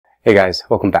Hey guys,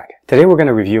 welcome back. Today we're going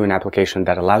to review an application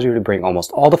that allows you to bring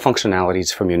almost all the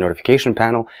functionalities from your notification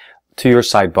panel to your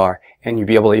sidebar, and you'll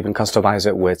be able to even customize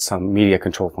it with some media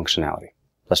control functionality.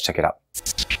 Let's check it out.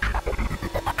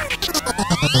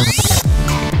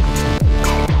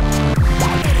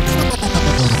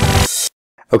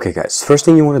 Okay guys, first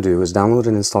thing you want to do is download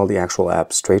and install the actual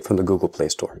app straight from the Google Play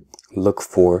Store. Look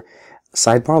for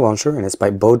Sidebar Launcher, and it's by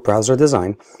Bode Browser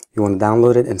Design. You want to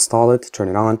download it, install it, turn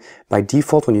it on. By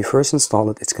default, when you first install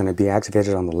it, it's going to be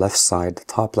activated on the left side, the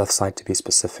top left side to be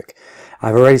specific.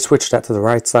 I've already switched that to the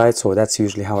right side, so that's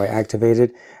usually how I activate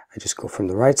it. I just go from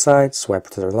the right side, swipe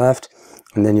to the left,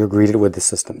 and then you're greeted with the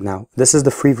system. Now, this is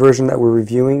the free version that we're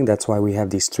reviewing. That's why we have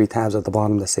these three tabs at the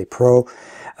bottom that say Pro.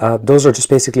 Those are just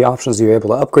basically options you're able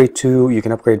to upgrade to. You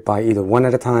can upgrade by either one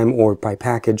at a time or by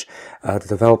package. The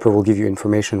developer will give you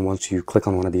information once you click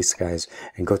on one of these guys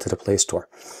and go to the Play Store.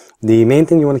 The main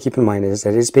thing you want to keep in mind is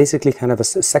that it's basically kind of a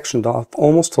sectioned off,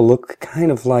 almost to look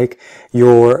kind of like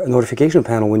your notification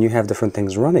panel when you have different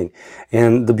things running.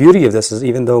 And the beauty of this is,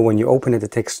 even though when you open it,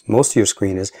 it takes most of your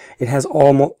screen, is it has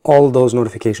all of those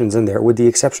notifications in there, with the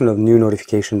exception of new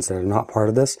notifications that are not part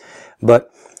of this.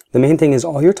 But the main thing is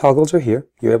all your toggles are here.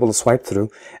 You're able to swipe through.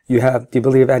 You have the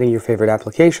ability of adding your favorite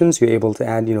applications. You're able to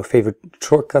add, favorite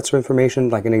shortcuts or information.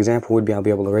 Like an example would be, I'll be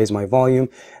able to raise my volume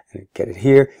and get it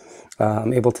here.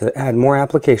 I'm able to add more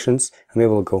applications. I'm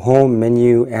able to go home,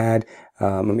 menu, add.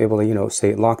 I'm able to,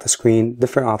 say lock the screen,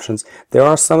 different options. There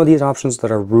are some of these options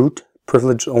that are root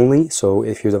privilege only. So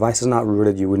if your device is not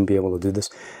rooted, you wouldn't be able to do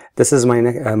this. This is my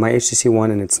HTC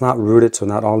One, and it's not rooted, so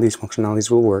not all these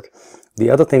functionalities will work. The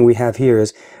other thing we have here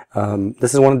is,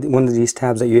 this is one of these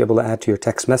tabs that you're able to add to your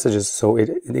text messages. So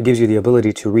it gives you the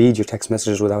ability to read your text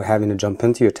messages without having to jump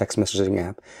into your text messaging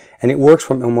app. And it works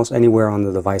from almost anywhere on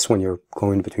the device when you're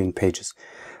going between pages.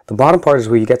 The bottom part is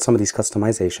where you get some of these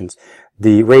customizations.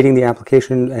 The rating the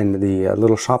application and the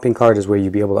little shopping cart is where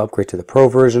you'll be able to upgrade to the Pro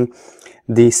version.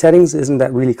 The settings isn't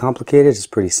that really complicated. It's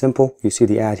pretty simple. You see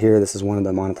the ad here. This is one of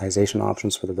the monetization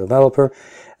options for the developer.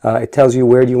 It tells you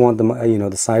where do you want the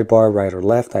the sidebar, right or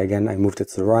left. I moved it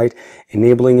to the right.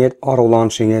 Enabling it, auto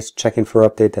launching it, checking for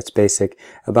update. That's basic.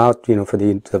 About for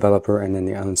the developer, and then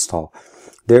the uninstall.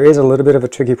 There is a little bit of a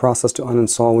tricky process to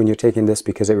uninstall when you're taking this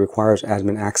because it requires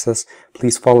admin access.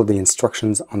 Please follow the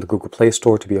instructions on the Google Play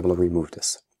Store to be able to remove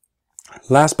this.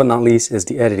 Last but not least is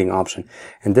the editing option,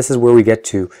 and this is where we get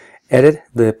to edit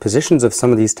the positions of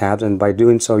some of these tabs. And by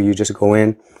doing so, you just go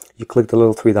in, you click the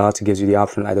little three dots. It gives you the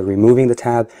option of either removing the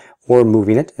tab or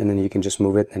moving it, and then you can just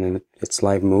move it, and then it's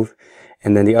live move.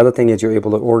 And then the other thing is you're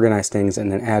able to organize things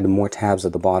and then add more tabs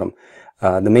at the bottom.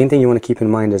 The main thing you want to keep in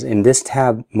mind is in this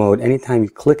tab mode, anytime you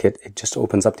click it, it just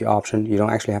opens up the option. You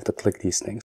don't actually have to click these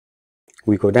things.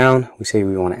 We go down, we say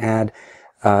we want to add.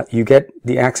 You get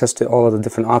the access to all of the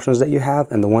different options that you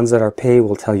have, and the ones that are pay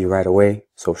will tell you right away.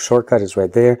 So shortcut is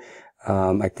right there.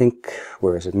 I think,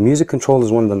 where is it? Music control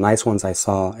is one of the nice ones I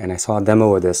saw, and I saw a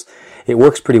demo of this. It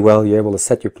works pretty well. You're able to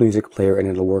set your music player and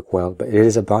it'll work well, but it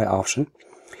is a buy option.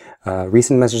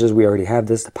 Recent messages, we already have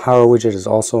this. The power widget is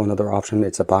also another option.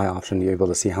 It's a buy option. You're able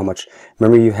to see how much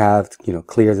memory you have,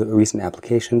 clear the recent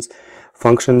applications.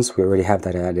 Functions, we already have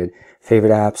that added.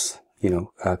 Favorite apps,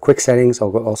 quick settings,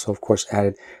 also of course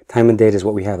added. Time and date is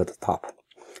what we have at the top.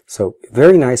 So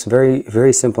very nice, very,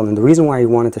 very simple. And the reason why I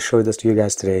wanted to show this to you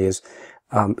guys today is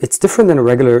it's different than a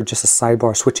regular, just a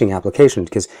sidebar switching application,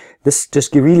 because this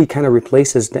just really kind of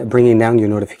replaces bringing down your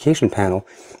notification panel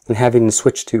and having to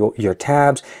switch to your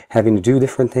tabs, having to do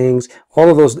different things, all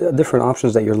of those different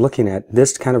options that you're looking at.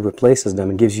 This kind of replaces them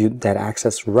and gives you that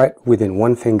access right within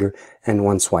one finger and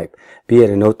one swipe, be it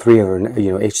a Note 3 or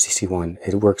HTC One.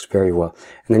 It works very well.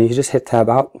 And then you just hit tab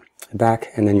out, back,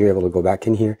 and then you're able to go back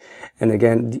in here. And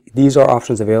again, these are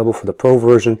options available for the Pro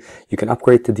version. You can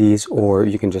upgrade to these, or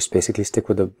you can just basically stick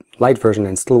with the light version,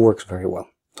 and it still works very well.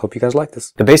 Hope you guys like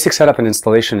this. The basic setup and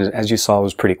installation, as you saw,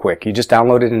 was pretty quick. You just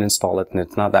download it and install it, and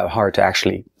it's not that hard to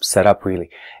actually set up, really.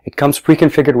 It comes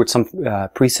pre-configured with some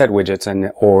preset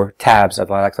widgets or tabs,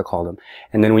 as I like to call them.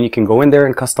 And then when you can go in there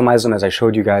and customize them, as I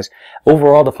showed you guys,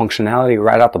 overall the functionality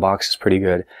right out the box is pretty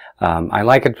good. I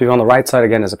like it to be on the right side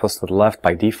again as opposed to the left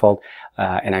by default.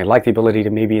 And I like the ability to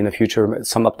maybe in the future,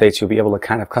 some updates, you'll be able to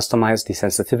kind of customize the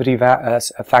sensitivity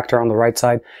factor on the right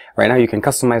side. Right now you can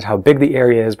customize how big the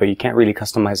area is, but you can't really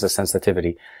customize the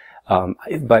sensitivity.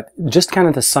 But just kind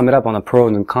of to sum it up on a pro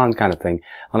and con kind of thing,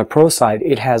 on a pro side,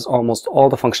 it has almost all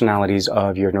the functionalities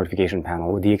of your notification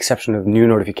panel, with the exception of new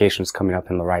notifications coming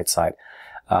up in the right side.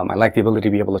 I like the ability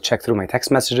to be able to check through my text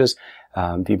messages,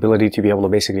 the ability to be able to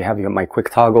basically have my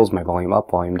quick toggles, my volume up,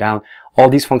 volume down, all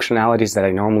these functionalities that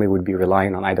I normally would be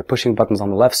relying on either pushing buttons on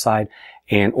the left side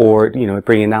or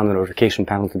bringing down the notification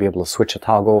panel to be able to switch a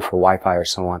toggle for Wi-Fi or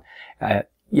so on.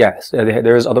 Yes,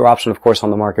 there is other option, of course, on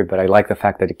the market, but I like the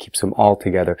fact that it keeps them all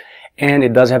together. And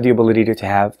it does have the ability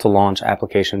to launch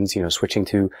applications, switching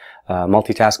to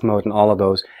multitask mode and all of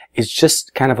those. It's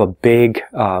just kind of a big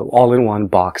all-in-one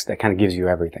box that kind of gives you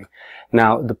everything.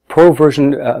 Now, the Pro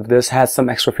version of this has some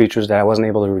extra features that I wasn't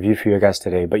able to review for you guys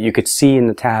today, but you could see in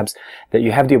the tabs that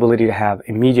you have the ability to have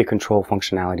immediate control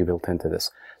functionality built into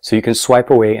this. So you can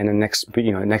swipe away in the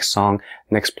next song,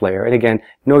 next player. And again,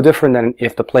 no different than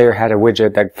if the player had a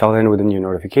widget that fell in within your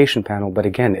notification panel. But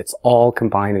again, it's all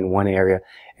combined in one area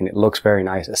and it looks very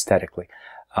nice aesthetically.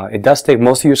 It does take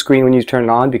most of your screen when you turn it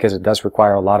on because it does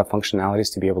require a lot of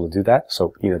functionalities to be able to do that.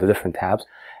 So, the different tabs.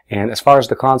 And as far as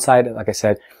the con side, like I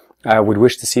said, I would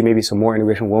wish to see maybe some more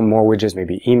integration, more widgets,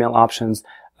 maybe email options,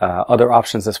 other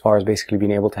options as far as basically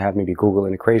being able to have maybe Google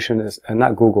integration,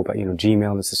 not Google, but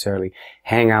Gmail necessarily,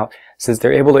 Hangout. Since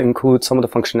they're able to include some of the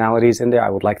functionalities in there, I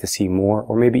would like to see more,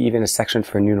 or maybe even a section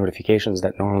for new notifications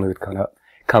that normally would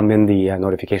come in the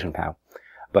notification panel.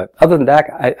 But other than that,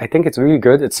 I think it's really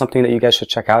good. It's something that you guys should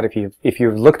check out. If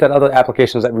you've looked at other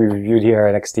applications that we reviewed here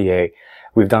at XDA,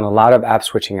 we've done a lot of app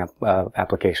switching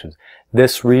applications.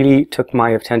 This really took my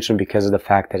attention because of the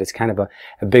fact that it's kind of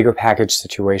a bigger package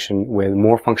situation with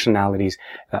more functionalities,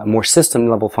 more system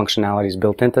level functionalities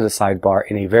built into the sidebar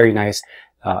in a very nice,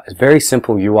 very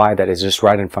simple UI that is just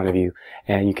right in front of you.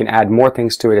 And you can add more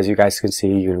things to it, as you guys can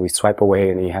see. We swipe away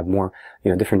and then you have more,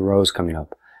 different rows coming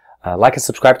up. Like and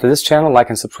subscribe to this channel, like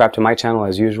and subscribe to my channel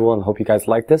as usual, and hope you guys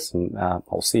like this, and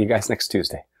I'll see you guys next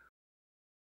Tuesday.